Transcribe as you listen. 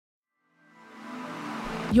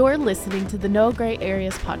You're listening to the No Gray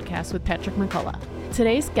Areas podcast with Patrick McCullough.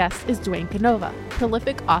 Today's guest is Dwayne Canova,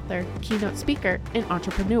 prolific author, keynote speaker, and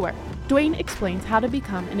entrepreneur. Dwayne explains how to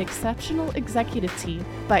become an exceptional executive team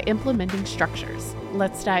by implementing structures.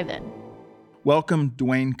 Let's dive in. Welcome,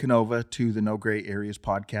 Dwayne Canova, to the No Gray Areas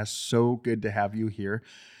podcast. So good to have you here.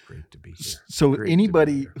 Great to be here. So Great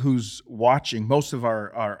anybody who's watching, most of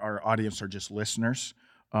our audience are just listeners.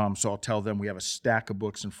 So I'll tell them we have a stack of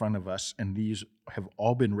books in front of us, and these have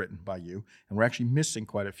all been written by you. And we're actually missing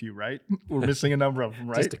quite a few, right? We're missing a number of them,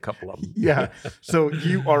 right? Just a couple of them. Yeah. So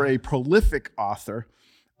you are a prolific author.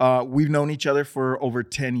 We've known each other for over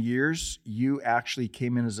 10 years. You actually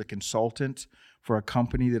came in as a consultant for a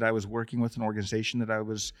company that I was working with, an organization that I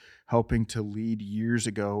was helping to lead years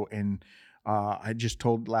ago. And I just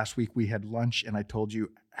told last week we had lunch, and I told you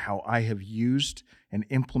how I have used and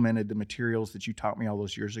implemented the materials that you taught me all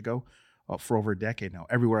those years ago for over a decade now.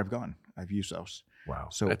 Everywhere I've gone, I've used those. Wow.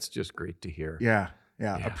 So that's just great to hear. Yeah.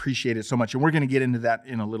 Appreciate it so much. And we're going to get into that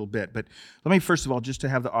in a little bit. But let me, first of all, just to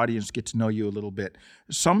have the audience get to know you a little bit.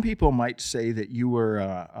 Some people might say that you were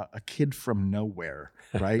a kid from nowhere,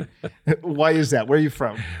 right? Why is that? Where are you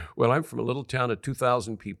from? Well, I'm from a little town of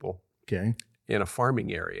 2,000 people. Okay. In a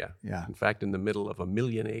farming area. Yeah. In fact, in the middle of 1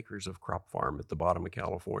 million acres of crop farm at the bottom of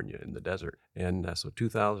California in the desert. And so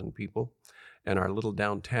 2,000 people. And our little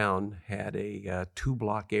downtown had a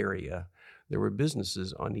 2-block area. There were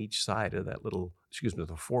businesses on each side of that little, the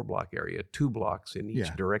 4-block area, 2 blocks in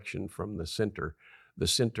each direction from the center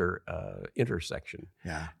intersection.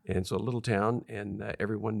 Yeah. And so a little town, and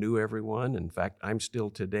everyone knew everyone. In fact, I'm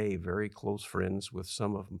still today very close friends with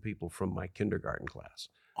some of them people from my kindergarten class.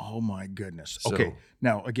 Oh my goodness. So, okay.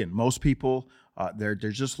 Now, again, most people, they're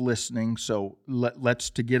just listening. So let's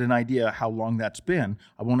to get an idea how long that's been.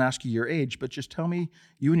 I won't ask you your age, but just tell me,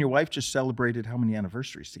 you and your wife just celebrated how many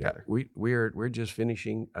anniversaries together? Yeah, we're just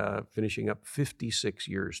finishing up 56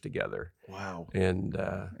 years together. Wow. And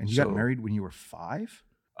you got married when you were 5?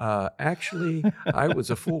 Actually, I was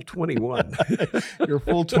a full 21. You're a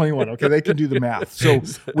full 21. Okay, they can do the math. So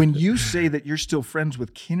when you say that you're still friends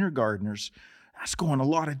with kindergartners, that's going a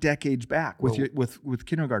lot of decades back with with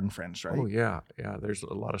kindergarten friends, right? Oh yeah. There's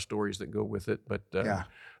a lot of stories that go with it, but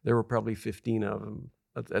there were probably 15 of them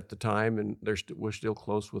at the time, and we're still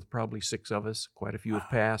close with probably 6 of us. Quite a few have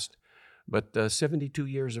passed, but 72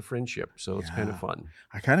 years of friendship, so it's kind of fun.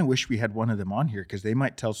 I kind of wish we had one of them on here because they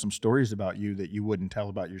might tell some stories about you that you wouldn't tell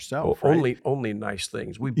about yourself. Oh, right? Only nice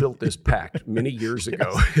things. We built this pact many years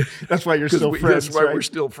ago. That's why you're still friends. That's why right? we're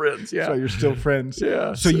still friends. Yeah. So you're still friends.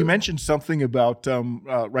 Yeah. So you mentioned something about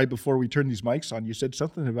right before we turned these mics on. You said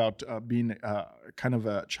something about being kind of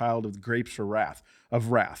a child of the grapes of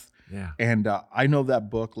wrath. Yeah. And I know that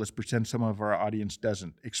book. Let's pretend some of our audience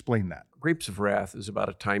doesn't. Explain that. Grapes of Wrath is about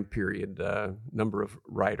a time period. Number of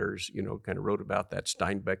writers, kind of wrote about that.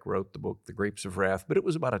 Steinbeck wrote the book, The Grapes of Wrath, but it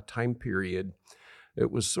was about a time period.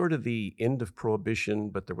 It was sort of the end of Prohibition,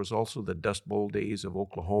 but there was also the Dust Bowl days of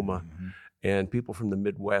Oklahoma, and people from the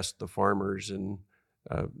Midwest, the farmers and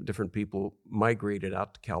different people migrated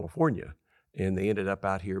out to California. And they ended up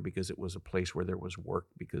out here because it was a place where there was work,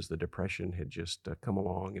 because the Depression had just come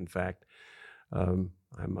along. In fact, I'm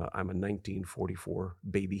a 1944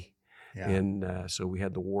 baby. Yeah. And so we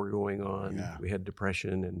had the war going on. Yeah. We had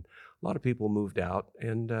Depression, and a lot of people moved out.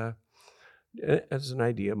 And as an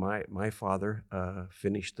idea, my father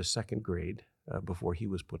finished the 2nd grade before he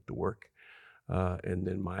was put to work. And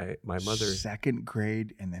then my mother... 2nd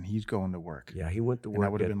grade, and then he's going to work. Yeah, he went to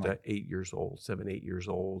work at like 8 years old, 8 years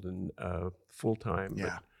old, and full-time. Yeah.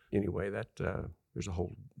 But anyway, there's a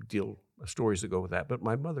whole deal of stories that go with that. But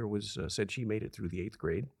my mother said she made it through the 8th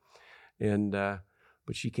grade. And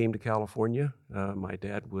but she came to California. My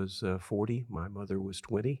dad was 40. My mother was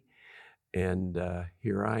 20. And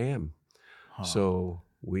here I am. Huh. So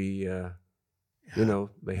we,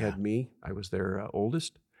 they had me. I was their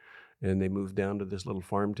oldest. And they moved down to this little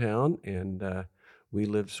farm town, and we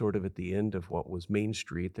lived sort of at the end of what was Main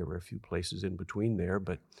Street. There were a few places in between there,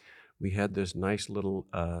 but we had this nice little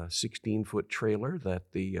 16-foot trailer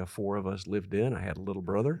that the 4 of us lived in. I had a little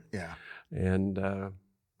brother. Yeah. And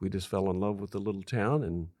we just fell in love with the little town,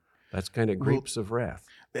 and that's kind of Grapes of Wrath.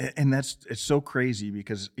 And it's so crazy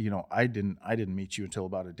because, I didn't meet you until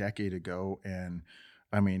about a decade ago, and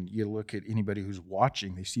I mean, you look at anybody who's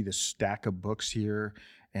watching, they see this stack of books here,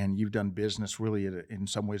 and you've done business really in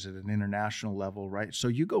some ways at an international level, right? So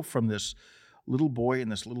you go from this little boy in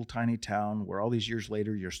this little tiny town where all these years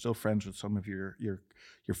later, you're still friends with some of your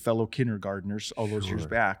fellow kindergartners all those years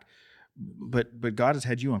back. But God has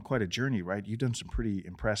had you on quite a journey, right? You've done some pretty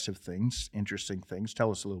impressive things, interesting things.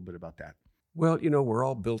 Tell us a little bit about that. Well, we're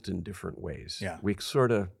all built in different ways. Yeah.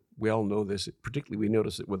 We all know this, particularly we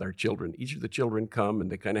notice it with our children. Each of the children come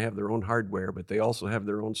and they kind of have their own hardware, but they also have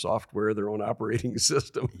their own software, their own operating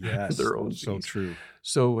system, Yes, their own so piece. true.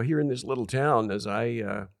 So here in this little town, as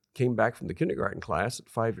I came back from the kindergarten class at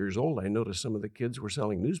 5 years old, I noticed some of the kids were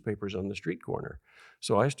selling newspapers on the street corner.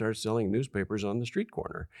 So I started selling newspapers on the street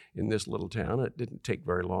corner in this little town. It didn't take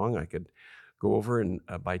very long. I could go over and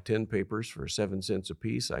buy 10 papers for 7 cents a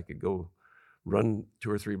piece. I could go run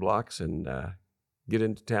 2 or 3 blocks and get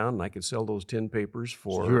into town, and I could sell those 10 papers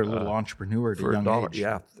for... So you were a little entrepreneur at a young $1, age.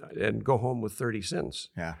 yeah, and go home with 30 cents.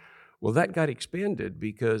 Yeah. Well, that got expanded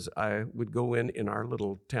because I would go in our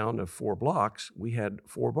little town of 4 blocks, we had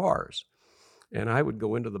 4 bars. And I would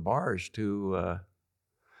go into the bars to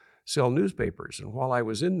sell newspapers. And while I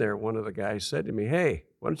was in there, one of the guys said to me, "Hey,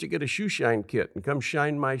 why don't you get a shoe shine kit and come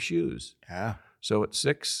shine my shoes?" Yeah. So at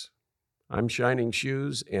 6, I'm shining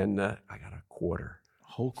shoes, and I got a quarter.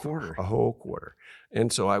 Whole quarter. A whole quarter.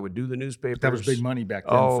 And so I would do the newspapers. But that was big money back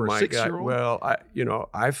then for a 6-year-old. Well,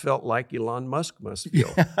 I felt like Elon Musk must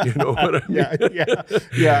feel. You know what I mean?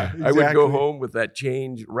 Yeah, exactly. I would go home with that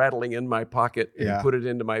change rattling in my pocket and Yeah. put it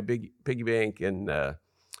into my big piggy bank, and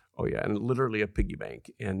and literally a piggy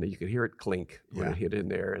bank, and you could hear it clink when Yeah. it hit in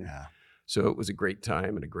there, and so it was a great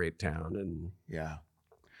time and a great town, and Yeah.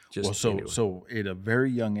 just Well, anyway. so at a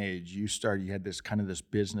very young age, you had this kind of this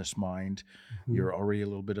business mind. Mm-hmm. You're already a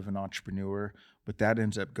little bit of an entrepreneur, but that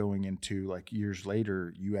ends up going into, like, years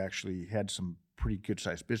later, you actually had some pretty good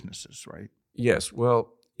sized businesses, right? Yes.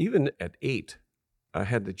 Well, even at 8, I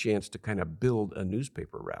had the chance to kind of build a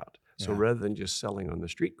newspaper route. So Yeah. rather than just selling on the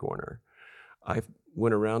street corner, I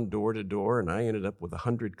went around door to door, and I ended up with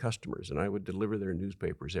 100 customers, and I would deliver their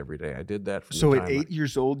newspapers every day. I did that from So the at time 8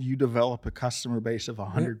 years old, you develop a customer base of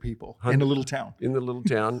 100 people in 100. a little town. in the little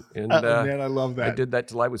town. And Oh, man, I love that. I did that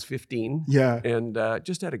till I was 15. Yeah. And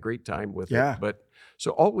just had a great time with Yeah. it. But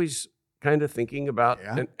so always kind of thinking about,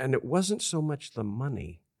 Yeah. and it wasn't so much the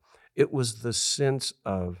money, it was the sense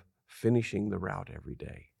of finishing the route every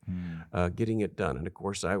day, getting it done. And of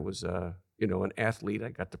course, I was, an athlete. I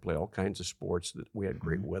got to play all kinds of sports. We had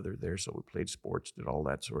great weather there, so we played sports, did all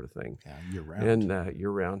that sort of thing. Yeah, year round. And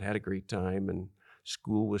year-round, had a great time, and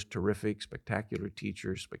school was terrific, spectacular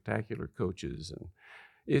teachers, spectacular coaches, and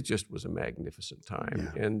it just was a magnificent time.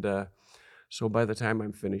 Yeah. And so by the time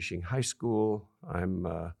I'm finishing high school,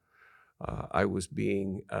 I was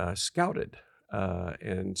being scouted,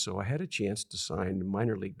 and so I had a chance to sign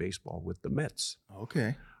minor league baseball with the Mets.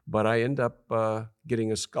 Okay. But I end up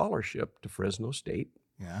getting a scholarship to Fresno State.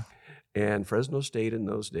 Yeah. And Fresno State in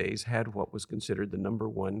those days had what was considered the number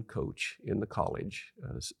 1 coach in the college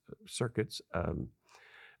circuits.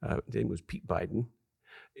 His name was Pete Biden.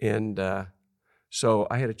 And so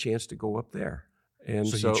I had a chance to go up there. And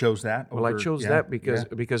So you chose that? Well, I over- chose yeah, that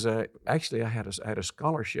because yeah. actually I had a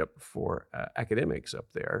scholarship for academics up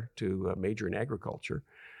there to major in agriculture.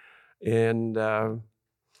 And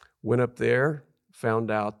went up there,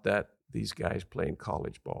 found out that these guys playing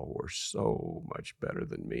college ball were so much better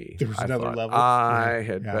than me. There was I another thought level. I Yeah,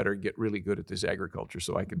 had yeah. better get really good at this agriculture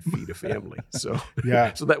so I could feed a family. So,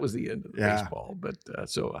 Yeah. so that was the end of the Yeah. baseball. But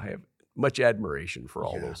so I have much admiration for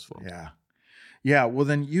all Yeah, those folks. Yeah. Yeah. Well,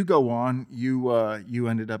 then you go on. You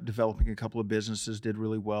ended up developing a couple of businesses, did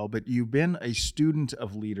really well, but you've been a student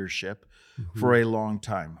of leadership for a long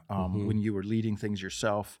time. When you were leading things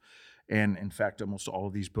yourself. And in fact, almost all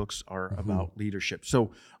of these books are about leadership.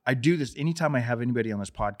 So I do this anytime I have anybody on this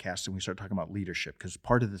podcast and we start talking about leadership, because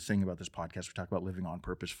part of the thing about this podcast, we talk about living on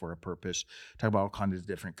purpose for a purpose, talk about all kinds of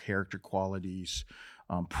different character qualities,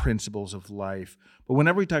 principles of life. But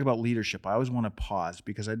whenever we talk about leadership, I always want to pause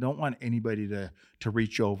because I don't want anybody to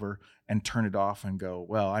reach over and turn it off and go,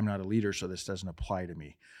 well, I'm not a leader, so this doesn't apply to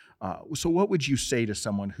me. So what would you say to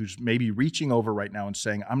someone who's maybe reaching over right now and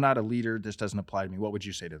saying, I'm not a leader, this doesn't apply to me? What would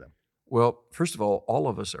you say to them? Well, first of all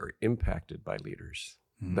of us are impacted by leaders.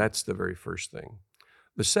 That's the very first thing.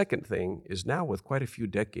 The second thing is now with quite a few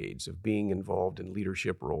decades of being involved in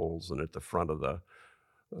leadership roles and at the front of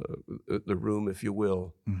the room, if you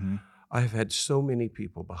will, I've had so many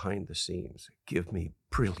people behind the scenes give me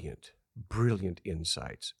brilliant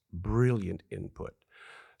insights, brilliant input.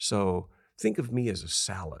 So think of me as a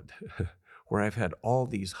salad where I've had all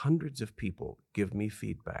these hundreds of people give me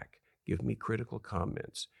feedback, give me critical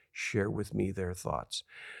comments, share with me their thoughts.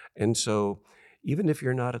 And so even if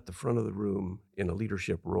you're not at the front of the room in a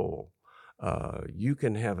leadership role, you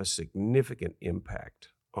can have a significant impact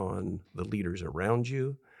on the leaders around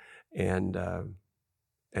you. And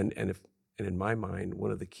in my mind,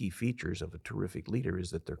 one of the key features of a terrific leader is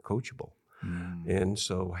that they're coachable. And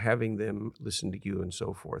so having them listen to you and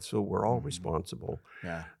so forth. So we're all responsible.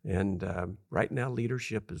 Yeah. And right now,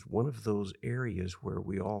 leadership is one of those areas where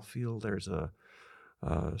we all feel there's a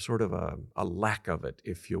sort of a lack of it,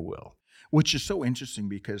 if you will. Which is so interesting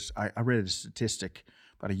because I read a statistic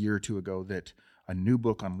about a year or two ago that a new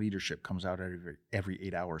book on leadership comes out every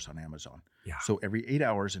 8 hours on Amazon. Yeah. So every 8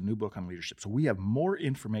 hours, a new book on leadership. So we have more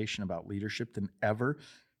information about leadership than ever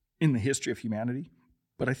in the history of humanity.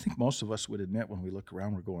 But I think most of us would admit when we look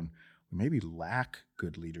around, we're going, we maybe lack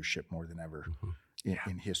good leadership more than ever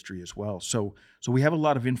in history as well. So we have a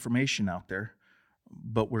lot of information out there,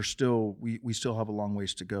 but we still have a long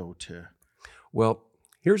ways to go to. Well,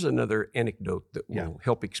 here's another anecdote that will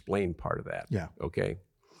help explain part of that. Yeah. Okay.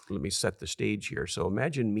 Let me set the stage here. So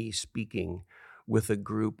imagine me speaking with a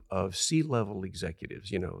group of C-level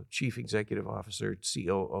executives, chief executive officer,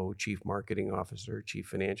 COO, chief marketing officer, chief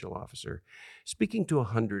financial officer, speaking to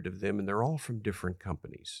 100 of them, and they're all from different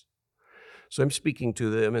companies. So I'm speaking to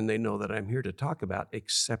them, and they know that I'm here to talk about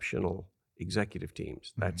exceptional executive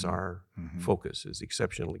teams. That's our focus, is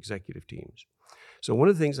exceptional executive teams. So one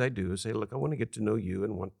of the things I do is say, look, I want to get to know you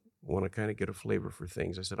and want to kind of get a flavor for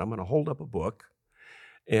things. I said, I'm going to hold up a book.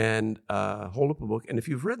 And if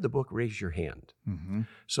you've read the book, raise your hand.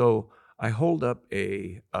 So I hold up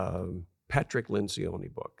a Patrick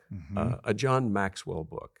Lencioni book, a John Maxwell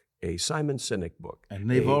book, a Simon Sinek book. And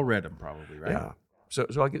they've all read them probably, right? Yeah.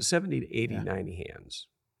 So I get 70 to 80, 90 hands.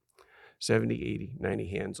 70, 80, 90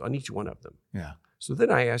 hands on each one of them. Yeah. So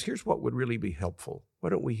then I ask, here's what would really be helpful.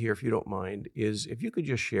 Why don't we hear, if you don't mind, is if you could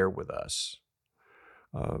just share with us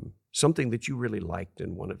something that you really liked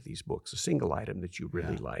in one of these books, a single item that you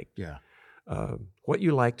really liked. Yeah. What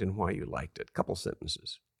you liked and why you liked it. A couple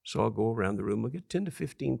sentences. So I'll go around the room. We'll get 10 to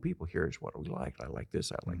 15 people. Here's what we liked. I like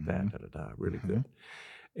this. I like that. Really good.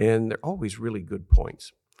 And they're always really good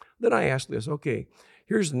points. Then I ask this, okay,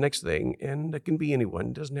 here's the next thing. And it can be anyone.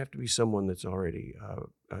 It doesn't have to be someone that's already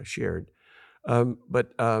shared.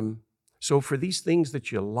 So for these things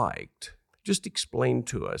that you liked, just explain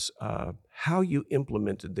to us how you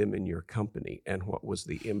implemented them in your company and what was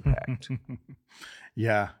the impact.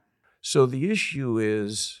 Yeah. So the issue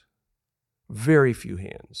is very few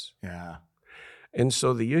hands. Yeah. And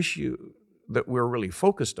so the issue that we're really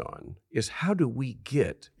focused on is how do we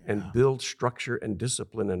get and build structure and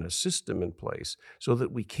discipline and a system in place so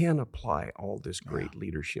that we can apply all this great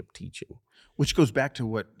leadership teaching. Which goes back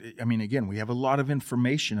to again, we have a lot of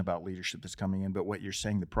information about leadership that's coming in, but what you're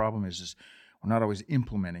saying, the problem is we're not always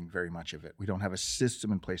implementing very much of it. We don't have a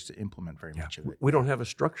system in place to implement very much of it. We don't have a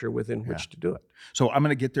structure within which to do it. So I'm going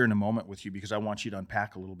to get there in a moment with you because I want you to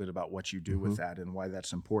unpack a little bit about what you do with that and why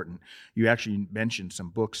that's important. You actually mentioned some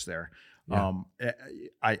books there. Yeah.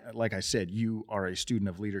 Like I said, you are a student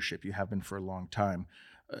of leadership. You have been for a long time.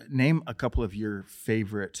 Name a couple of your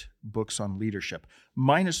favorite books on leadership,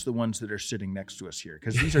 minus the ones that are sitting next to us here,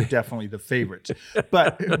 because these are definitely the favorites.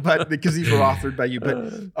 But because these were authored by you.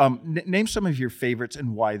 But name some of your favorites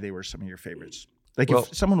and why they were some of your favorites.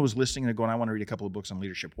 If someone was listening and going, I want to read a couple of books on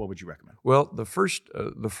leadership, what would you recommend? Well, the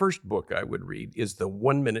first book I would read is The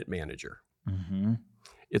 1 Minute Manager.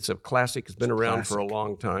 It's a classic. It's been around for a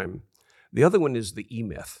long time. The other one is The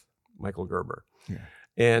E-Myth, Michael Gerber. Yeah.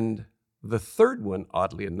 And the third one,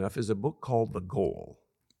 oddly enough, is a book called The Goal.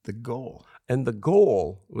 The Goal. And The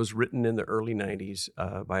Goal was written in the early 90s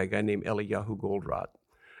by a guy named Eliyahu Goldratt.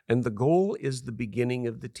 And The Goal is the beginning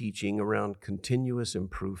of the teaching around continuous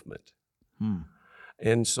improvement.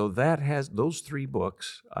 And so that has those 3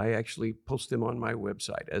 books. I actually post them on my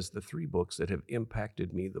website as the 3 books that have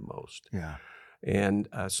impacted me the most. Yeah. And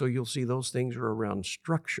so you'll see those things are around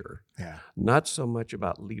structure, not so much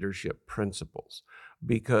about leadership principles,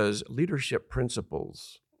 because leadership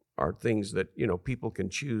principles are things that, people can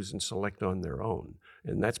choose and select on their own.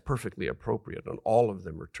 And that's perfectly appropriate. And all of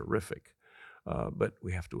them are terrific. But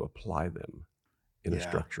we have to apply them in a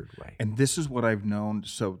structured way. And this is what I've known.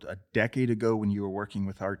 So a decade ago when you were working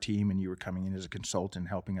with our team and you were coming in as a consultant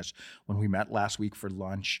helping us when we met last week for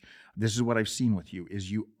lunch, this is what I've seen with you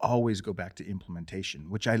is you always go back to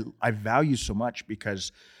implementation, which I value so much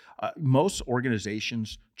because most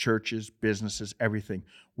organizations, churches, businesses, everything,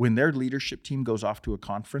 when their leadership team goes off to a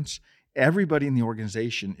conference, everybody in the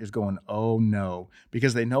organization is going, oh no,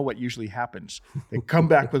 because they know what usually happens. They come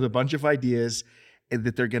back with a bunch of ideas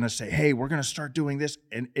that they're going to say, hey, we're going to start doing this.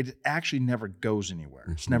 And it actually never goes anywhere.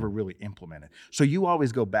 It's never really implemented. So you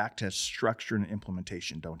always go back to structure and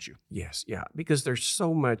implementation, don't you? Yes, yeah, because there's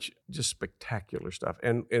so much just spectacular stuff.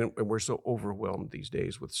 And we're so overwhelmed these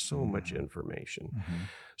days with so much information.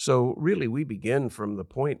 So really we begin from the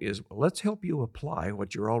point is, let's help you apply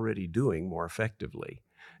what you're already doing more effectively.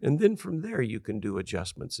 And then from there, you can do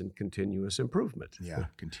adjustments and continuous improvement. Yeah,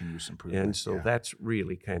 continuous improvement. And so that's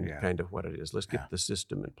really kind of what it is. Let's get the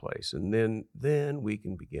system in place, and then we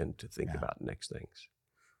can begin to think about next things.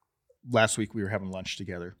 Last week we were having lunch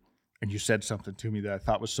together, and you said something to me that I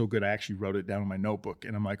thought was so good. I actually wrote it down in my notebook,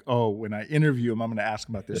 and I'm like, oh, when I interview him, I'm going to ask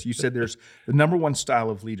him about this. You said there's the number one style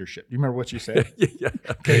of leadership. Do you remember what you said? Yeah.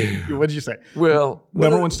 Okay. What did you say? Well,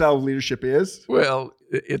 number one style of leadership is? Well,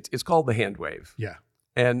 it's called the hand wave. Yeah.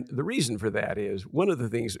 And the reason for that is one of the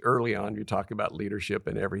things early on, you talk about leadership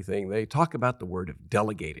and everything, they talk about the word of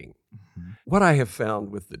delegating. Mm-hmm. What I have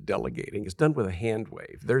found with the delegating is done with a hand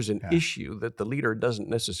wave. There's an issue that the leader doesn't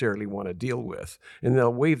necessarily want to deal with. And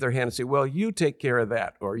they'll wave their hand and say, well, you take care of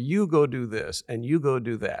that, or you go do this, and you go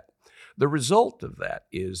do that. The result of that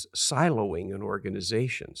is siloing in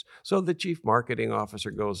organizations. So the chief marketing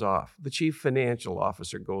officer goes off. The chief financial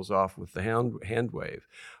officer goes off with the hand wave.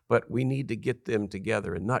 But we need to get them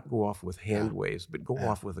together and not go off with hand waves, but go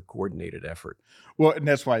off with a coordinated effort. Well, and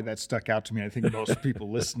that's why that stuck out to me. I think most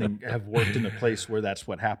people listening have worked in a place where that's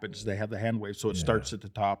what happens. They have the hand wave. So it starts at the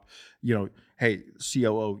top, hey,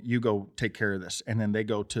 COO, you go take care of this. And then they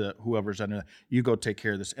go to whoever's under, you go take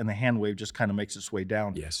care of this. And the hand wave just kind of makes its way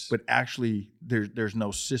down. Yes. But actually, there's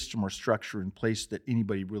no system or structure in place that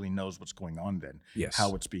anybody really knows what's going on then. Yes.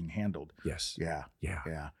 How it's being handled. Yes. Yeah.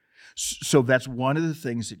 Yeah. So that's one of the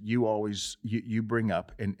things that you always you bring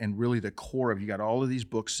up, and really the core of, you got all of these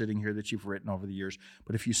books sitting here that you've written over the years,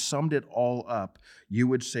 but if you summed it all up, you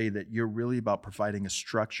would say that you're really about providing a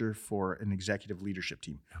structure for an executive leadership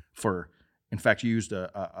team. In fact, you used an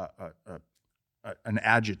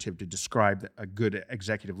adjective to describe a good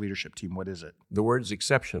executive leadership team. What is it? The word's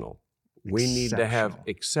exceptional. We need to have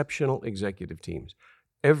exceptional executive teams.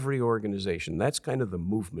 Every organization, that's kind of the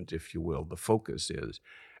movement, if you will. The focus is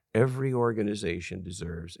every organization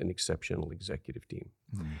deserves an exceptional executive team.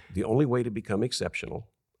 Mm-hmm. The only way to become exceptional,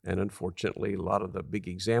 and unfortunately, a lot of the big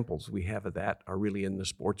examples we have of that are really in the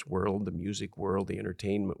sports world, the music world, the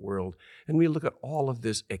entertainment world, and we look at all of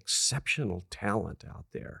this exceptional talent out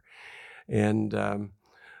there. And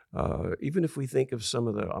even if we think of some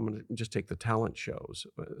of I'm going to just take the talent shows.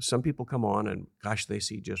 Some people come on and, gosh, they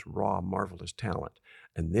see just raw, marvelous talent.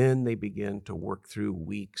 And then they begin to work through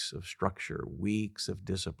weeks of structure, weeks of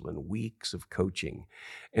discipline, weeks of coaching.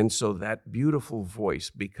 And so that beautiful voice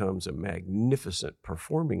becomes a magnificent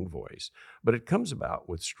performing voice. But it comes about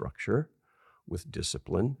with structure, with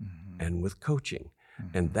discipline, and with coaching.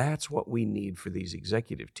 And that's what we need for these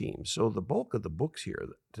executive teams. So the bulk of the books here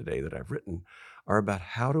today that I've written are about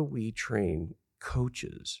how do we train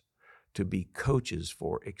coaches to be coaches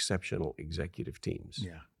for exceptional executive teams.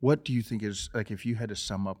 Yeah. What do you think is, like, if you had to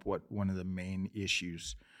sum up what one of the main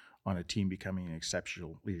issues on a team becoming an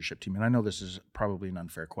exceptional leadership team, and I know this is probably an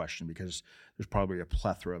unfair question because there's probably a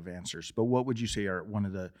plethora of answers, but what would you say are one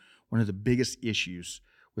of the biggest issues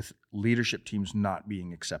with leadership teams not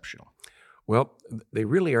being exceptional? Well, they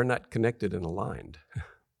really are not connected and aligned.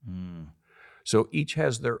 So each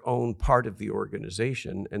has their own part of the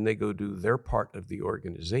organization, and they go do their part of the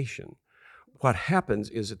organization. What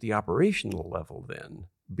happens is at the operational level then,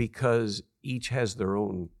 because each has their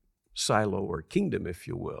own silo or kingdom, if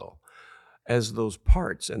you will, as those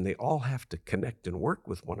parts, and they all have to connect and work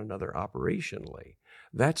with one another operationally,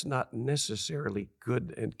 that's not necessarily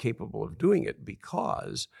good and capable of doing it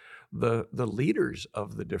because the leaders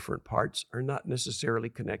of the different parts are not necessarily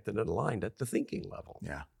connected and aligned at the thinking level.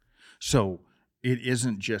 Yeah. So it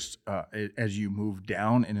isn't just as you move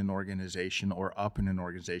down in an organization or up in an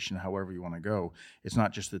organization, however you want to go, it's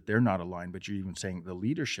not just that they're not aligned, but you're even saying the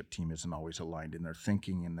leadership team isn't always aligned in their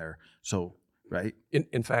thinking and their, so, right?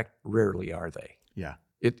 In fact, rarely are they. Yeah.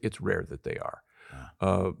 It's rare that they are.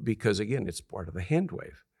 Because again, it's part of the hand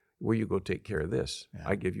wave where you go take care of this. Yeah.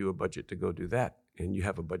 I give you a budget to go do that. And you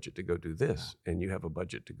have a budget to go do this, and you have a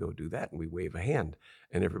budget to go do that, and we wave a hand,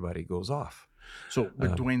 and everybody goes off. So,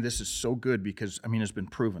 but Dwayne, this is so good because, I mean, it's been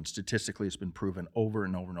proven, statistically it's been proven over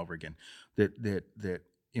and over and over again that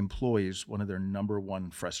employees, one of their number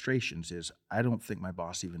one frustrations is, I don't think my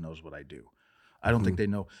boss even knows what I do. I don't think they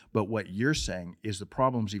know. But what you're saying is the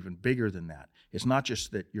problem's even bigger than that. It's not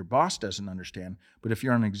just that your boss doesn't understand, but if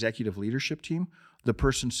you're on an executive leadership team, the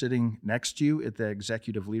person sitting next to you at the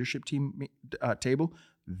executive leadership team table,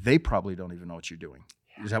 they probably don't even know what you're doing.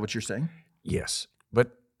 Is that what you're saying? Yes.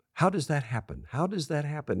 But how does that happen? How does that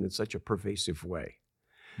happen in such a pervasive way?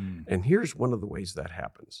 And here's one of the ways that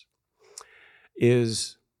happens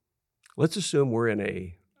is, let's assume we're in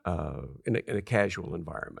a casual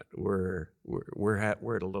environment. We're at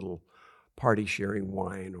a little party sharing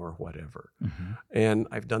wine or whatever. And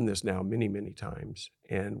I've done this now many, many times,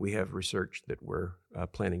 and we have research that we're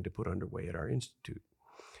planning to put underway at our institute.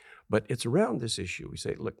 But it's around this issue. We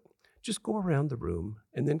say, look, just go around the room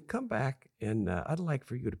and then come back, and I'd like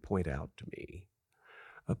for you to point out to me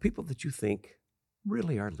people that you think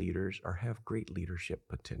really are leaders or have great leadership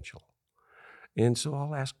potential. And so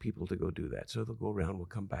I'll ask people to go do that. So they'll go around, we'll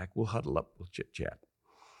come back, we'll huddle up, we'll chit-chat.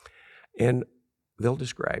 And they'll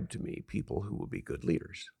describe to me people who will be good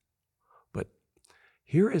leaders. But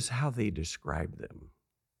here is how they describe them.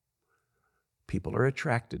 People are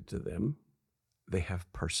attracted to them. They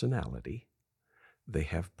have personality. They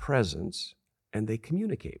have presence, and they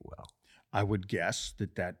communicate well. I would guess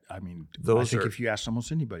I think if you ask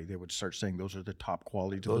almost anybody, they would start saying those are the top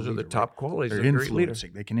qualities. Those are the top qualities of a great leader.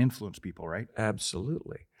 They can influence people, right?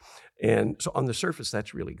 Absolutely. And so on the surface,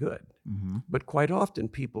 that's really good. But quite often,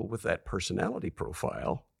 people with that personality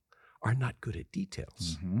profile are not good at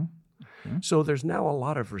details. So there's now a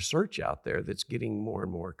lot of research out there that's getting more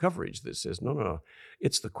and more coverage that says, no,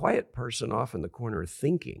 it's the quiet person off in the corner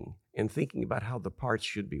thinking about how the parts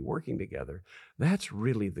should be working together. That's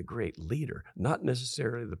really the great leader, not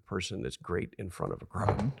necessarily the person that's great in front of a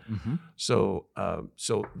crowd. So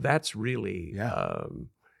that's really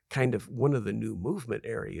kind of one of the new movement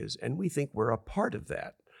areas, and we think we're a part of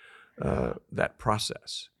that. That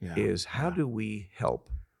process is how do we help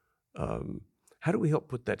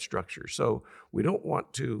put that structure? So we don't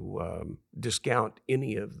want to discount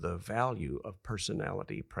any of the value of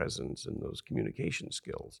personality, presence, and those communication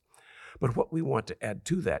skills. But what we want to add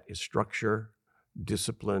to that is structure,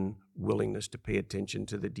 discipline, willingness to pay attention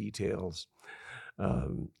to the details,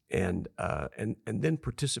 and then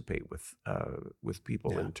participate with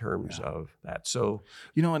people in terms of that. So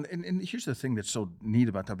and here's the thing that's so neat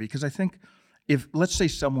about that, because I think, if let's say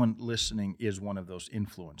someone listening is one of those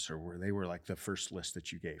influencer where they were like the first list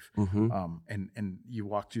that you gave, and you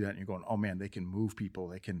walk through that and you're going, oh man, they can move people,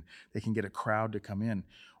 they can get a crowd to come in,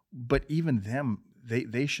 but even them,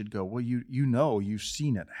 they should go, well, you've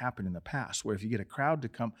seen it happen in the past where if you get a crowd to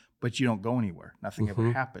come but you don't go anywhere, nothing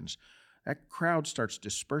ever happens, that crowd starts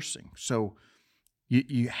dispersing. So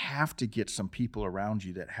you have to get some people around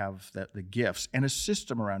you that have the gifts, and a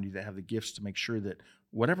system around you that have the gifts to make sure that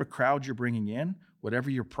whatever crowd you're bringing in, whatever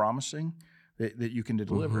you're promising, that you can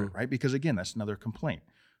deliver it, right? Because again, that's another complaint.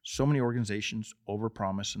 So many organizations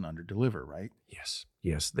overpromise and underdeliver, right?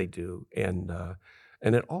 Yes, they do, and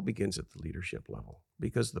it all begins at the leadership level,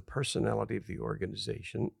 because the personality of the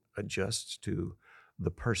organization adjusts to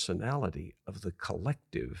the personality of the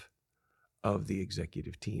collective of the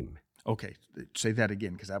executive team. Okay, say that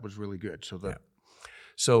again, because that was really good.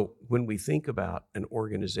 So when we think about an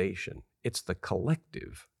organization, it's the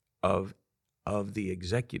collective of the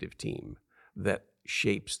executive team that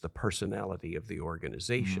shapes the personality of the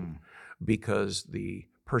organization, because the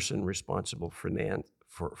person responsible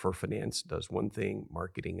for finance does one thing,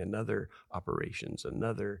 marketing another, operations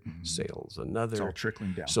another, sales another. It's all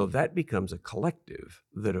trickling down. So that becomes a collective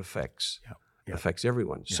that affects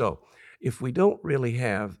everyone. Yeah. So if we don't really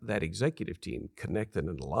have that executive team connected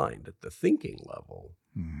and aligned at the thinking level,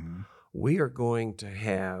 we are going to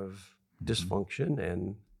have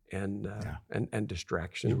dysfunction and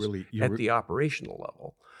distractions at the operational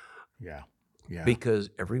level. Because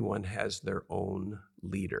everyone has their own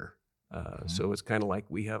leader. So it's kind of like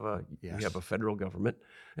we have a federal government,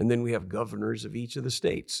 and then we have governors of each of the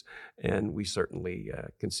states, and we certainly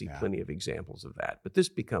can see plenty of examples of that. But this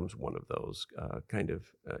becomes one of those kind of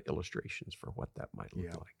illustrations for what that might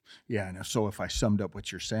look like. Yeah, and so if I summed up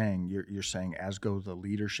what you're saying, you're saying as goes the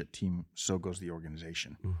leadership team, so goes the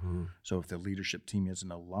organization. So if the leadership team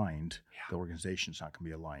isn't aligned, the organization's not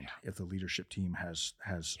going to be aligned. If the leadership team has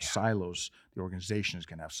silos, the organization is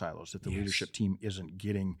going to have silos. If the leadership team isn't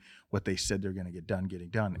getting what they said they're going to get done,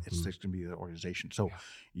 it's going to be the organization. So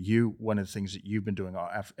one of the things that you've been doing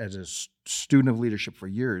as a student of leadership for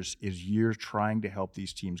years is you're trying to help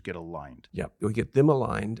these teams get aligned. Yeah, we get them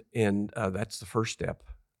aligned, and that's the first step.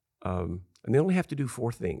 And they only have to do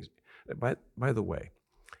 4 things. By the way,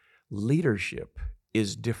 leadership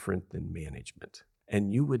is different than management,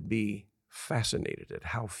 and you would be fascinated at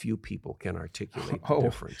how few people can articulate the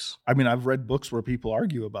difference. I mean, I've read books where people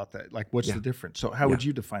argue about that. Like, what's the difference? So how would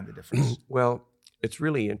you define the difference? Well, it's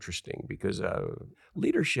really interesting because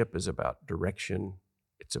leadership is about direction.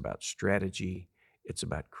 It's about strategy. It's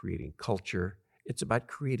about creating culture. It's about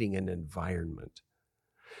creating an environment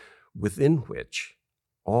within which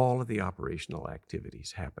all of the operational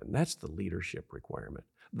activities happen. That's the leadership requirement.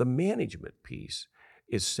 The management piece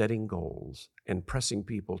is setting goals and pressing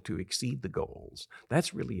people to exceed the goals.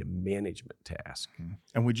 That's really a management task.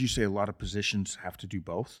 And would you say a lot of positions have to do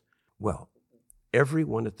both? Well,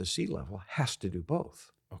 everyone at the C-level has to do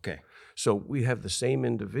both. Okay. So we have the same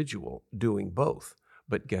individual doing both.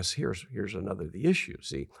 But guess here's another the issue.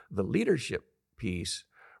 See, the leadership piece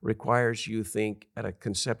requires you think at a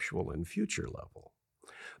conceptual and future level.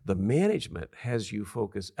 The management has you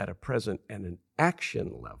focus at a present and an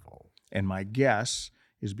action level. And my guess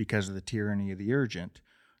is because of the tyranny of the urgent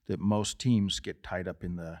that most teams get tied up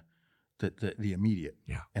in the immediate.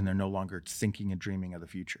 Yeah. And they're no longer thinking and dreaming of the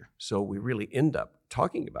future. So we really end up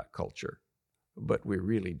talking about culture, but we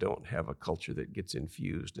really don't have a culture that gets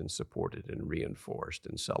infused and supported and reinforced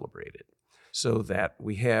and celebrated. So that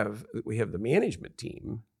we have the management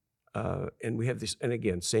team, and we have this, and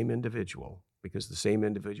again, same individual, because the same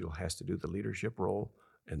individual has to do the leadership role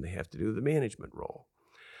and they have to do the management role.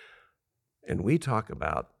 And we talk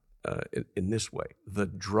about, in this way, the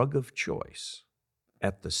drug of choice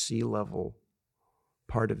at the C-level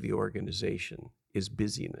part of the organization is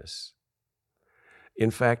busyness. In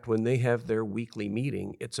fact, when they have their weekly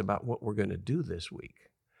meeting, it's about what we're going to do this week.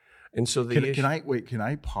 And so Can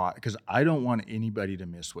I pause? Because I don't want anybody to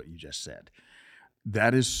miss what you just said.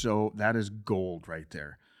 That is gold right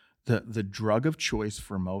there. The drug of choice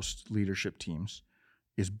for most leadership teams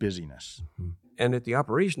is busyness. Mm-hmm. And at the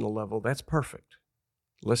operational level, that's perfect.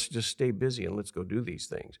 Let's just stay busy and let's go do these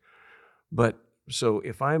things. But so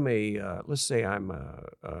if I'm let's say I'm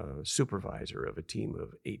a supervisor of a team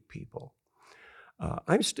of 8 people,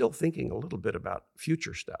 I'm still thinking a little bit about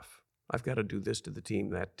future stuff. I've got to do this to the team,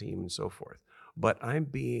 that team, and so forth. But I'm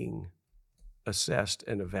being assessed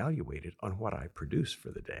and evaluated on what I produce for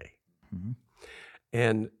the day. Mm-hmm.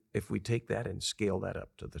 And if we take that and scale that up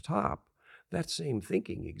to the top, that same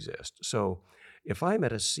thinking exists. So if I'm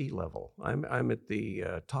at a C level, I'm at the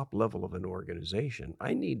top level of an organization,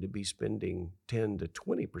 I need to be spending 10 to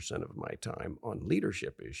 20% of my time on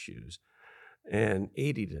leadership issues and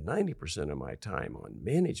 80 to 90% of my time on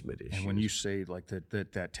management issues. And when you say like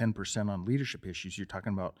that 10% on leadership issues, you're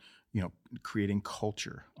talking about, creating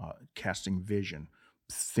culture, casting vision,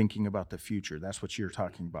 thinking about the future. That's what you're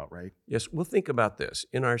talking about, right? Yes, well, think about this.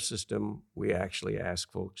 In our system, we actually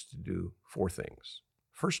ask folks to do 4 things.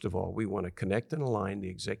 First of all, we want to connect and align the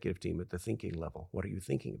executive team at the thinking level. What are you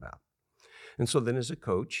thinking about? And so then as a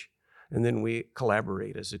coach, and then we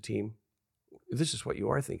collaborate as a team. This is what you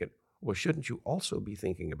are thinking. Well, shouldn't you also be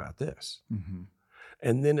thinking about this? Mm-hmm.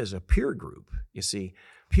 And then as a peer group, you see,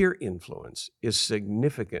 peer influence is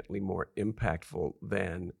significantly more impactful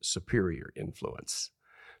than superior influence.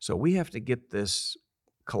 So we have to get this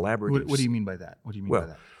collaborative. What do you mean by that? What do you mean by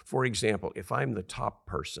that? For example, if I'm the top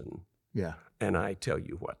person, yeah, and I tell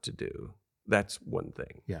you what to do, that's one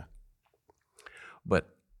thing. Yeah.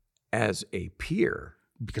 But as a peer,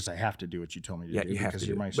 because I have to do what you told me to do you have because to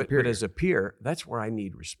you're do. my superior. But as a peer, that's where I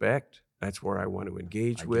need respect. That's where I want to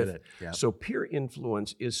engage with. Get it. Yeah. So peer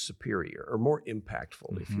influence is superior or more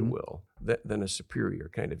impactful, if you will, than a superior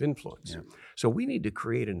kind of influence. Yeah. So we need to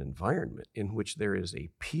create an environment in which there is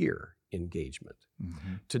a peer engagement.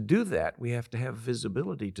 Mm-hmm. To do that, we have to have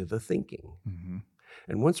visibility to the thinking. Mm-hmm.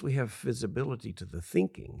 And once we have visibility to the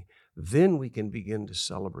thinking, then we can begin to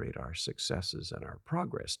celebrate our successes and our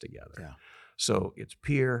progress together. Yeah. So it's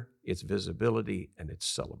peer, it's visibility, and it's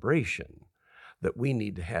celebration that we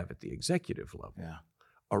need to have at the executive level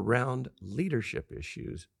around leadership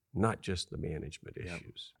issues, not just the management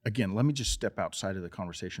issues. Again, let me just step outside of the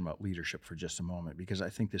conversation about leadership for just a moment, because I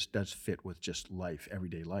think this does fit with just life,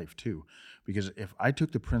 everyday life too. Because if I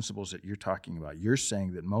took the principles that you're talking about, you're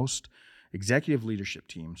saying that most executive leadership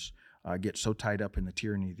teams get so tied up in the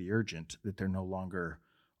tyranny of the urgent that they're no longer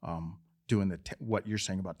doing what you're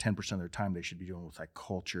saying about 10% of their time they should be doing with like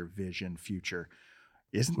culture, vision, future.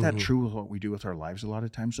 Isn't that true with what we do with our lives a lot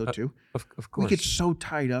of times though too? Of course. We get so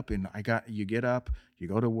tied up in you get up, you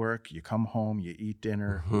go to work, you come home, you eat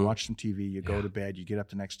dinner, you watch some TV, you go to bed, you get up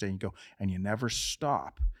the next day and you go, and you never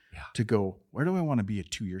stop to go, where do I want to be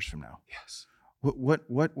at 2 years from now? Yes.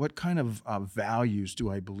 What kind of values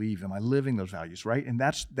do I believe? Am I living those values, right? And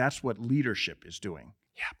that's what leadership is doing.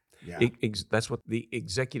 Yeah. That's what the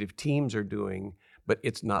executive teams are doing, but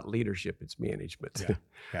it's not leadership, it's management.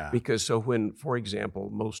 Yeah. Because so when, for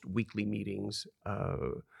example, most weekly meetings,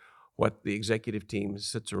 what the executive team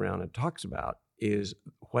sits around and talks about is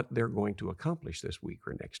what they're going to accomplish this week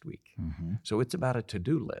or next week. Mm-hmm. So it's about a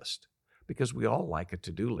to-do list, because we all like a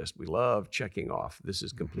to-do list. We love checking off, this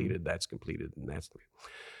is completed, that's completed, and that's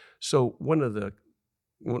so one of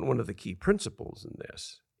the key principles in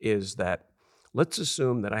this is that Let's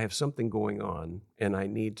assume that I have something going on and I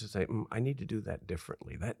need to say, I need to do that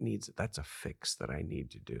differently. That's a fix that I need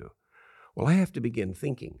to do. Well, I have to begin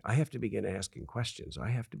thinking. I have to begin asking questions. I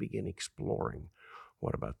have to begin exploring.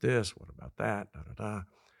 What about this? What about that? Da, da, da.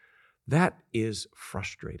 That is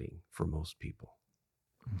frustrating for most people.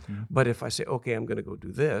 Mm-hmm. But if I say, okay, I'm going to go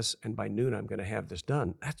do this, and by noon I'm going to have this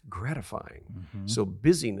done, that's gratifying. Mm-hmm. So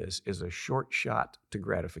busyness is a short shot to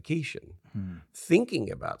gratification. Mm-hmm.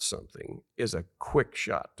 Thinking about something is a quick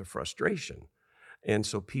shot to frustration. And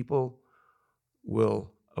so people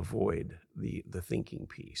will avoid the thinking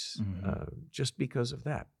piece just because of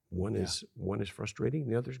that. One is frustrating,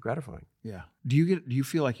 the other is gratifying. Yeah. Do you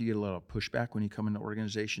feel like you get a lot of pushback when you come into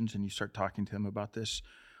organizations and you start talking to them about this?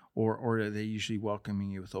 Or are they usually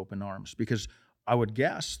welcoming you with open arms? Because I would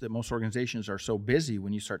guess that most organizations are so busy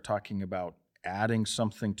when you start talking about adding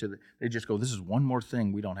something to they just go, this is one more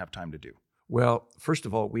thing we don't have time to do. Well, first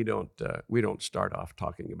of all, we don't start off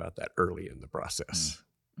talking about that early in the process.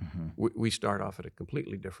 Mm-hmm. We start off at a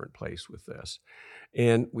completely different place with this.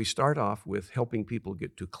 And we start off with helping people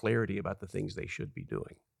get to clarity about the things they should be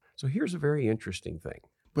doing. So here's a very interesting thing.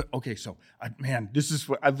 But okay, so this is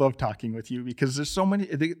what I love talking with you, because there's so many.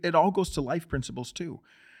 It all goes to life principles too.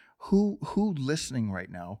 Who listening right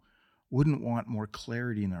now wouldn't want more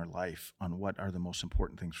clarity in their life on what are the most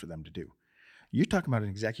important things for them to do? You're talking about an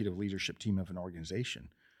executive leadership team of an organization,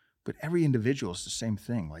 but every individual is the same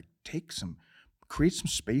thing. Like create some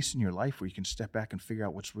space in your life where you can step back and figure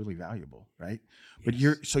out what's really valuable, right? But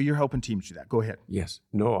you're helping teams do that. Go ahead. Yes.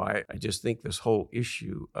 No, I just think this whole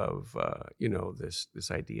issue of,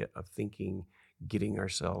 this idea of thinking, getting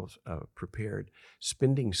ourselves prepared,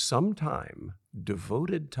 spending some time,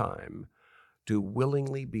 devoted time to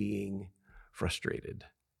willingly being frustrated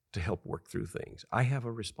to help work through things. I have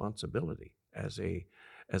a responsibility as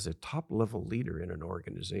a top-level leader in an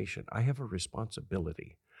organization. I have a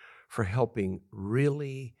responsibility for helping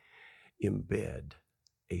really embed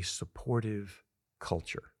a supportive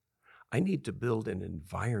culture. I need to build an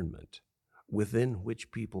environment within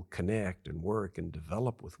which people connect and work and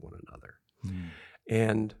develop with one another. Mm.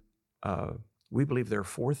 And we believe there are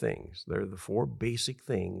four things. There are the four basic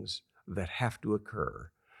things that have to occur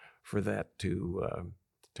for that to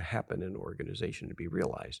happen in an organization, to be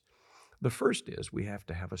realized. The first is we have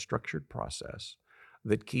to have a structured process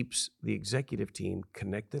that keeps the executive team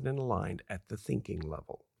connected and aligned at the thinking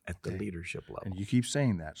level, at the leadership level. And you keep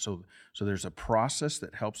saying that. So there's a process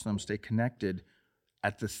that helps them stay connected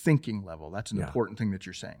at the thinking level. That's an important thing that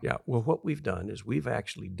you're saying. Yeah. Well, what we've done is we've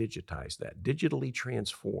actually digitized that, digitally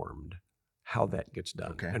transformed how that gets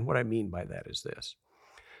done. Okay. And what I mean by that is this.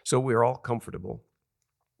 So we're all comfortable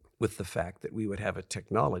with the fact that we would have a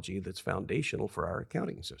technology that's foundational for our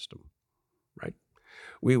accounting system, right?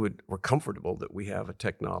 We're comfortable that we have a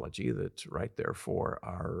technology that's right there for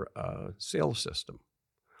our sales system.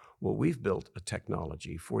 Well, we've built a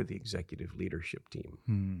technology for the executive leadership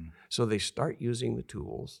team. So they start using the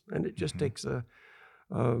tools, and it just takes a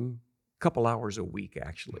couple hours a week,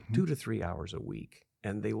 actually, 2 to 3 hours a week,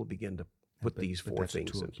 and they will begin to put these four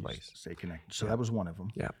things in place. Stay connected. So that was one of them.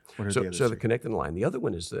 Yeah. So the connect and line. The other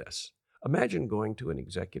one is this. Imagine going to an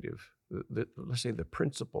executive, let's say the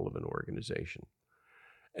principal of an organization,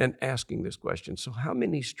 and asking this question. So how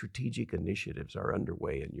many strategic initiatives are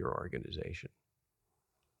underway in your organization?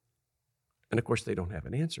 And of course, they don't have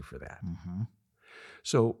an answer for that. Mm-hmm.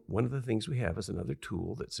 So one of the things we have is another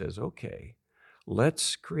tool that says, okay,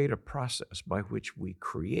 let's create a process by which we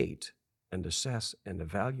create and assess and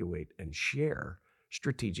evaluate and share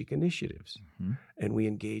strategic initiatives. Mm-hmm. And we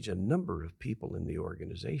engage a number of people in the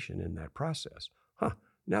organization in that process.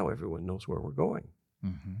 Now everyone knows where we're going.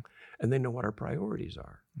 Mm-hmm. And they know what our priorities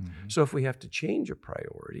are. Mm-hmm. So if we have to change a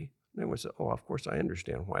priority, then we say, of course, I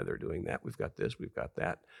understand why they're doing that. We've got this, we've got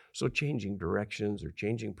that. So changing directions or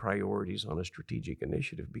changing priorities on a strategic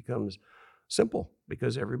initiative becomes simple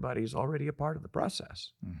because everybody's already a part of the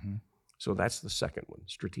process. Mm-hmm. So that's the second one,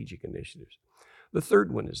 strategic initiatives. The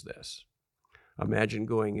third one is this. Imagine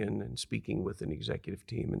going in and speaking with an executive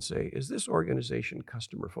team and say, is this organization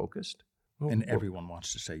customer focused? And everyone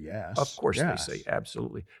wants to say yes. Of course they say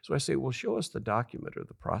absolutely. So I say, well, show us the document or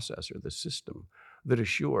the process or the system that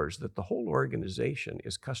assures that the whole organization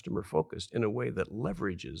is customer focused in a way that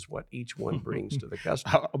leverages what each one brings to the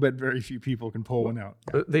customer. I'll bet very few people can pull one out.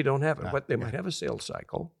 Yeah. They don't have it. But they might have a sales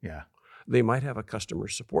cycle. Yeah. They might have a customer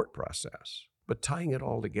support process. But tying it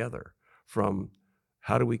all together from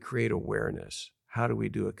how do we create awareness? How do we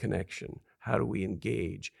do a connection? How do we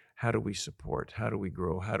engage? How do we support? How do we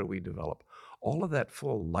grow? How do we develop? All of that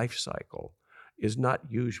full life cycle is not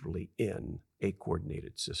usually in a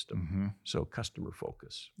coordinated system. Mm-hmm. So customer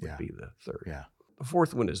focus would be the third. Yeah. The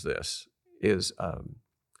fourth one is this,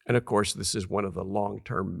 and of course, this is one of the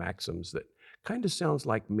long-term maxims that kind of sounds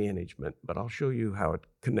like management, but I'll show you how it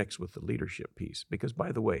connects with the leadership piece. Because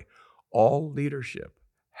by the way, all leadership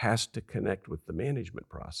has to connect with the management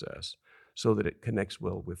process so that it connects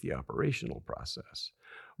well with the operational process.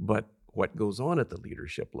 But what goes on at the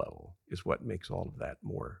leadership level is what makes all of that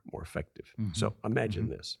more effective. Mm-hmm. So imagine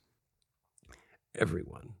this.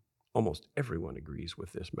 Almost everyone agrees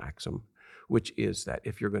with this maxim, which is that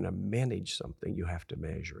if you're going to manage something, you have to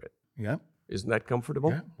measure it. Yeah. Isn't that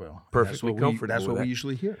comfortable? Yeah. Well, Perfectly comfortable. That's what we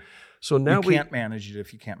usually hear. So now you can't manage it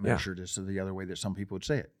if you can't measure it, is the other way that some people would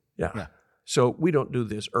say it. Yeah. So we don't do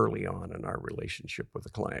this early on in our relationship with the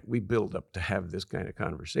client. We build up to have this kind of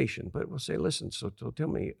conversation, but we'll say, listen, so tell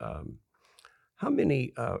me, how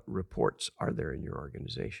many reports are there in your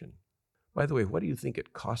organization? By the way, what do you think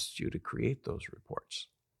it costs you to create those reports?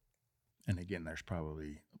 And again, there's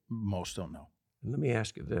probably, most don't know. And let me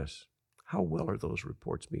ask you this. How well are those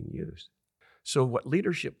reports being used? So what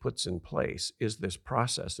leadership puts in place is this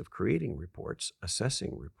process of creating reports,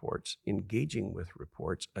 assessing reports, engaging with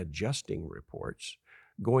reports, adjusting reports,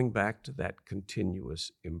 going back to that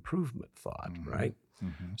continuous improvement thought, right?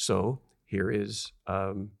 Mm-hmm. So here's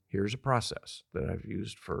a process that I've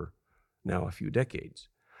used for now a few decades,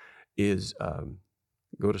 is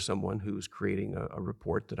go to someone who's creating a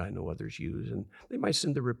report that I know others use, and they might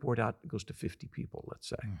send the report out. It goes to 50 people, let's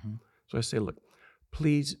say. Mm-hmm. So I say, look,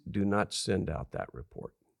 please do not send out that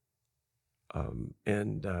report.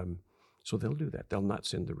 So they'll do that. They'll not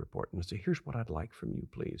send the report. And I say, here's what I'd like from you,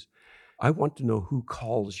 please. I want to know who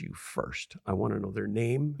calls you first. I want to know their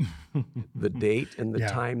name, the date, and the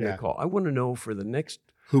time they call. I want to know for the next...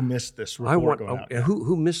 Who missed this report going out?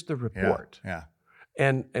 Who missed the report. Yeah.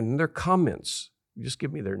 And their comments. Just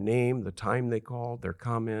give me their name, the time they called, their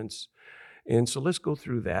comments. And so let's go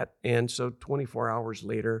through that. And so 24 hours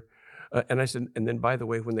later... and I said, and then, by the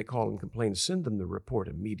way, when they call and complain, send them the report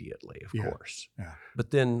immediately, of course. Yeah.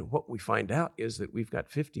 But then what we find out is that we've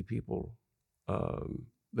got 50 people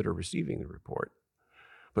that are receiving the report,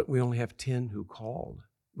 but we only have 10 who called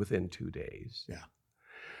within 2 days. Yeah.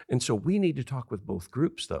 And so we need to talk with both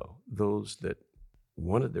groups, though, those that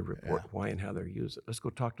wanted the report, why and how they're used it. Let's go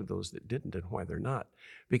talk to those that didn't and why they're not.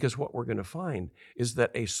 Because what we're going to find is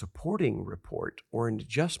that a supporting report or an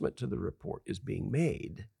adjustment to the report is being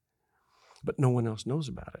made, but no one else knows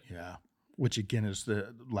about it. Yeah. Which again is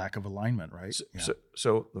the lack of alignment, right?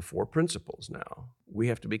 So the 4 principles now. We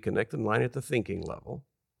have to be connected in line at the thinking level.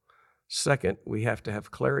 Second, we have to have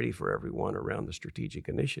clarity for everyone around the strategic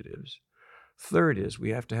initiatives. Third is we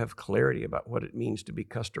have to have clarity about what it means to be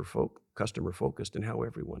customer focused and how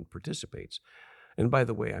everyone participates. And by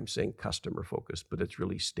the way, I'm saying customer focused, but it's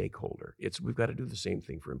really stakeholder. We've got to do the same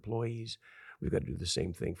thing for employees. We've got to do the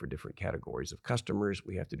same thing for different categories of customers.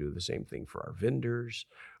 We have to do the same thing for our vendors,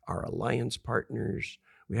 our alliance partners.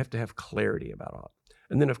 We have to have clarity about all.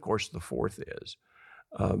 And then, of course, the fourth is,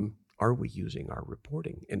 are we using our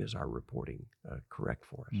reporting? And is our reporting correct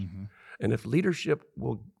for us? Mm-hmm. And if leadership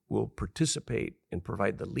will participate and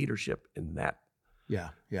provide the leadership in that,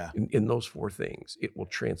 in those 4 things, it will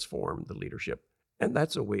transform the leadership. And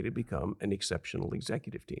that's a way to become an exceptional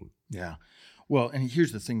executive team. Yeah. Well, and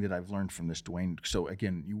here's the thing that I've learned from this, Dwayne. So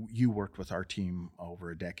again, you worked with our team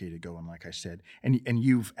over a decade ago, and like I said, and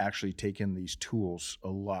you've actually taken these tools a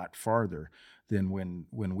lot farther than when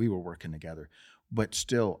we were working together. But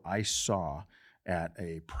still, I saw at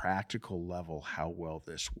a practical level how well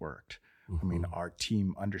this worked. Mm-hmm. I mean, our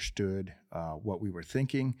team understood what we were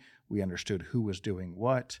thinking. We understood who was doing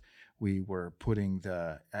what. We were putting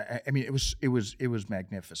it was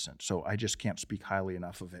magnificent. So I just can't speak highly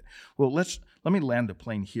enough of it. Well, let me land the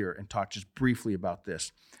plane here and talk just briefly about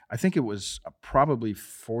this. I think it was probably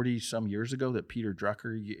 40 some years ago that Peter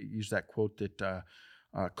Drucker used that quote that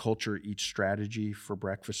culture eats strategy for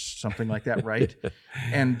breakfast, something like that, right?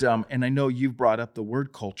 And I know you've brought up the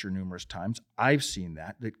word culture numerous times. I've seen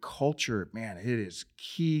that culture, man, it is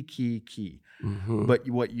key. Mm-hmm. But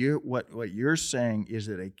what you're saying is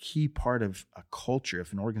that a key part of a culture,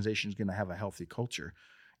 if an organization is going to have a healthy culture,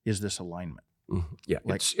 is this alignment. Mm-hmm. Yeah,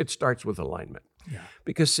 it starts with alignment. Yeah.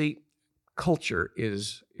 Because see, culture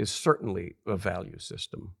is certainly a value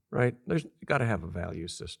system, right? You got to have a value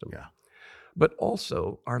system. Yeah. But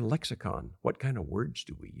also our lexicon, what kind of words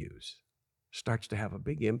do we use, starts to have a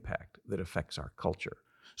big impact that affects our culture.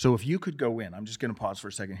 So if you could go in, I'm just going to pause for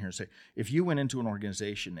a second here and say, if you went into an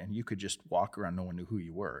organization and you could just walk around, no one knew who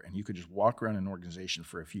you were, and you could just walk around an organization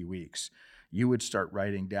for a few weeks, you would start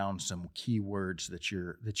writing down some key words that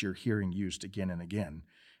you're hearing used again and again,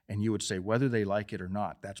 and you would say whether they like it or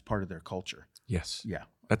not, that's part of their culture. Yes. Yeah.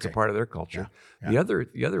 That's Okay. a part of their culture. Yeah.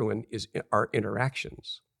 The other one is our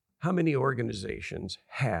interactions. How many organizations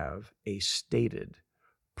have a stated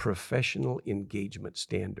professional engagement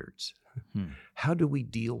standards? How do we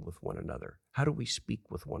deal with one another? How do we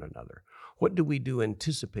speak with one another? What do we do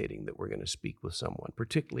anticipating that we're going to speak with someone,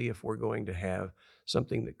 particularly if we're going to have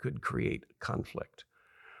something that could create conflict?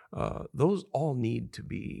 Those all need to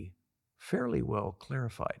be fairly well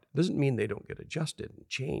clarified. Doesn't mean they don't get adjusted and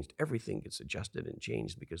changed. Everything gets adjusted and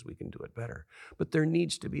changed because we can do it better. But there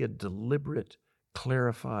needs to be a deliberate,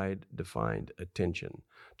 clarified, defined attention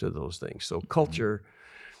to those things. So culture,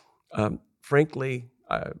 frankly,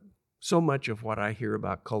 so much of what I hear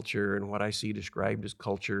about culture and what I see described as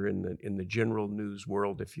culture in the general news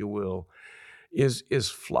world, if you will, is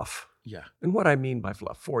fluff. Yeah. And what I mean by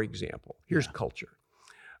fluff, for example, here's culture.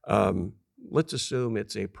 Let's assume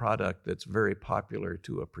it's a product that's very popular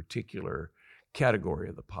to a particular category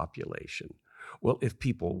of the population. Well, if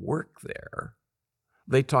people work there,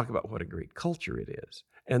 they talk about what a great culture it is.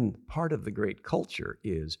 And part of the great culture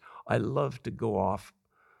is I love to go off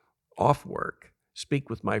work, speak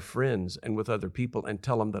with my friends and with other people and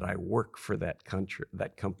tell them that I work for that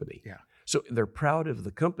company. Yeah. So they're proud of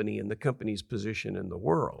the company and the company's position in the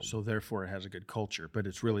world. So therefore it has a good culture, but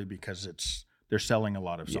it's really because they're selling a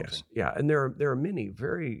lot of something. Yes. Yeah, and there are many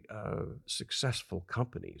very successful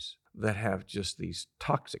companies that have just these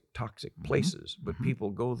toxic places, but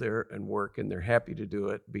people go there and work, and they're happy to do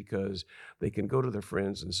it because they can go to their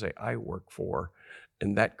friends and say, I work for,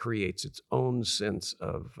 and that creates its own sense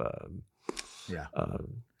of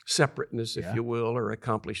separateness, if you will, or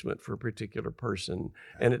accomplishment for a particular person.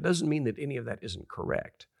 And it doesn't mean that any of that isn't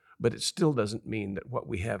correct. But it still doesn't mean that what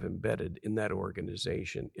we have embedded in that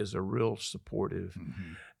organization is a real supportive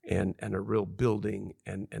and a real building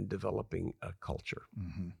and developing a culture.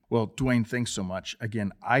 Well, Dwayne, thanks so much.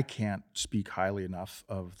 Again, I can't speak highly enough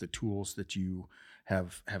of the tools that you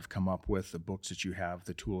have come up with, the books that you have,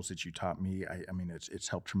 the tools that you taught me. I mean, it's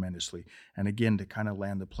helped tremendously. And again, to kind of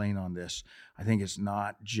land the plane on this, I think it's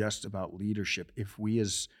not just about leadership. If we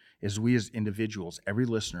as individuals, every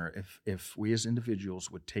listener, if we as individuals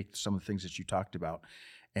would take some of the things that you talked about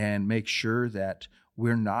and make sure that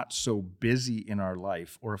we're not so busy in our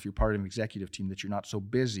life, or if you're part of an executive team, that you're not so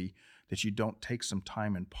busy that you don't take some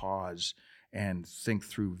time and pause and think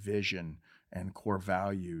through vision and core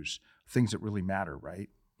values, things that really matter, right?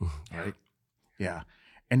 Right? Yeah.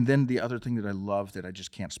 And then the other thing that I love that I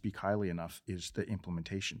just can't speak highly enough is the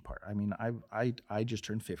implementation part. I mean, I just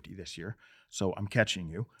turned 50 this year, so I'm catching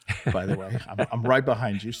you, by the way. I'm right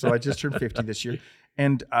behind you. So I just turned 50 this year.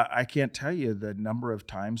 And I can't tell you the number of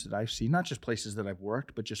times that I've seen, not just places that I've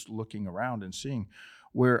worked, but just looking around and seeing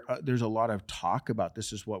where there's a lot of talk about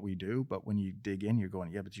this is what we do, but when you dig in, you're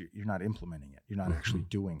going, yeah, but you're not implementing it. You're not actually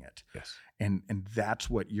doing it. Yes. And that's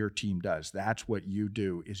what your team does. That's what you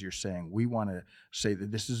do, is you're saying, we want to say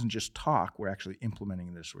that this isn't just talk, we're actually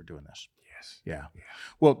implementing this, we're doing this. Yes. Yeah.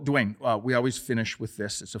 Well, Dwayne, we always finish with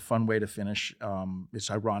this. It's a fun way to finish.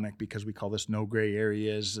 It's ironic because we call this no gray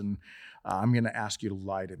areas, and I'm going to ask you to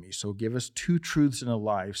lie to me. So give us 2 truths and a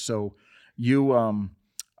lie. So you...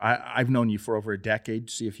 I've known you for over a decade.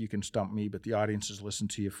 See if you can stump me, but the audience has listened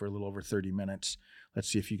to you for a little over 30 minutes. Let's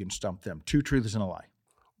see if you can stump them. 2 truths and a lie.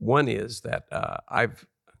 One is that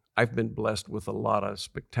I've been blessed with a lot of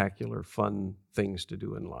spectacular, fun things to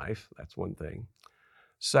do in life. That's one thing.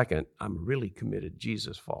 Second, I'm a really committed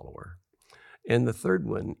Jesus follower. And the third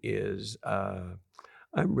one is I'm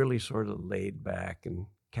really sort of laid back and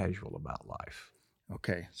casual about life.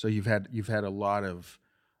 Okay, so you've had a lot of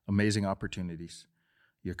amazing opportunities.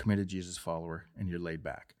 You're a committed Jesus follower, and you're laid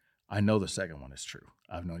back. I know the second one is true.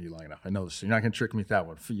 I've known you long enough. I know this. You're not going to trick me with that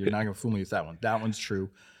one. You're not going to fool me with that one. That one's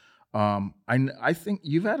true. I think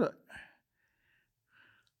you've had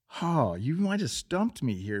you might have stumped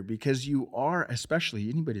me here, because you are, especially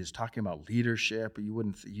anybody who's talking about leadership, or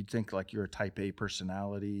you'd think like you're a type A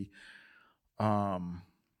personality. I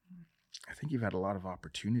think you've had a lot of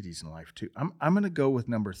opportunities in life too. I'm going to go with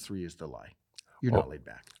number 3 is the lie. You're not laid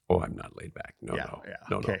back. Oh, I'm not laid back. No.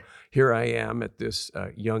 Okay. Here I am at this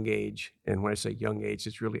young age, and when I say young age,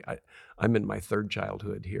 it's really I'm in my 3rd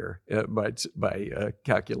childhood here by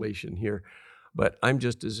calculation here, but I'm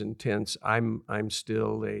just as intense. I'm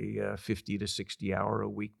still a 50 to 60 hour a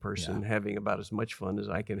week person, having about as much fun as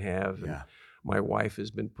I can have. And my wife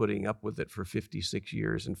has been putting up with it for 56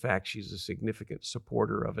 years. In fact, she's a significant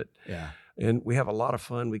supporter of it. Yeah. And we have a lot of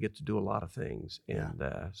fun. We get to do a lot of things. And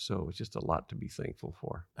so it's just a lot to be thankful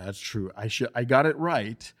for. That's true. I got it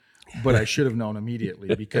right. but I should have known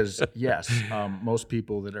immediately because, yes, most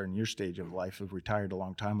people that are in your stage of life have retired a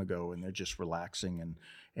long time ago, and they're just relaxing,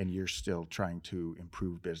 and you're still trying to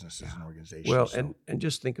improve businesses and organizations. Well, So, and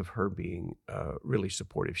just think of her being really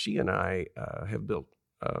supportive. She and I have built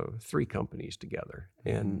 3 companies together,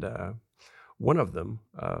 and one of them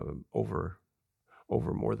over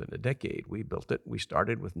more than a decade, we built it. We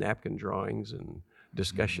started with napkin drawings and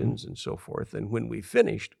discussions and so forth. And when we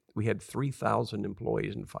finished, we had 3,000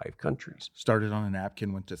 employees in 5 countries. started on a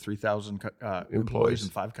napkin, went to 3,000 employees in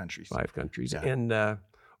 5 countries. 5 countries. Yeah. And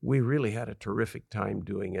we really had a terrific time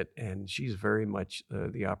doing it. And she's very much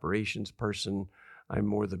the operations person. I'm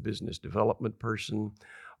more the business development person.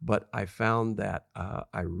 But I found that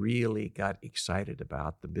I really got excited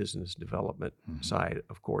about the business development side,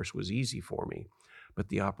 of course, was easy for me. But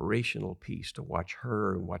the operational piece, to watch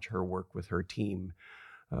her work with her team,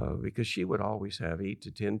 because she would always have 8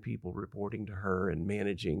 to 10 people reporting to her and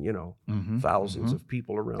managing, thousands of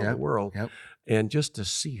people around the world. Yep. And just to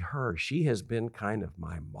see her, she has been kind of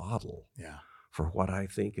my model for what I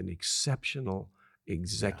think an exceptional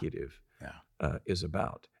executive is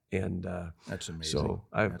about. And That's amazing. so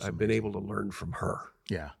I've been able to learn from her.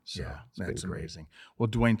 Yeah, So it's been that's great. amazing. Well,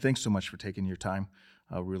 Dwayne, thanks so much for taking your time.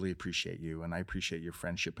 I really appreciate you, and I appreciate your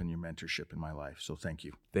friendship and your mentorship in my life. So thank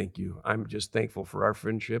you. Thank you. I'm just thankful for our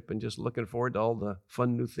friendship and just looking forward to all the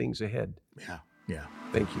fun new things ahead. Yeah.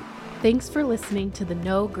 Thank you. Thanks for listening to the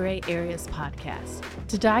No Gray Areas podcast.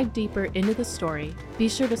 To dive deeper into the story, be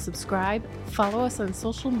sure to subscribe, follow us on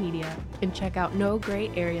social media, and check out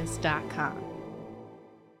nograyAreas.com.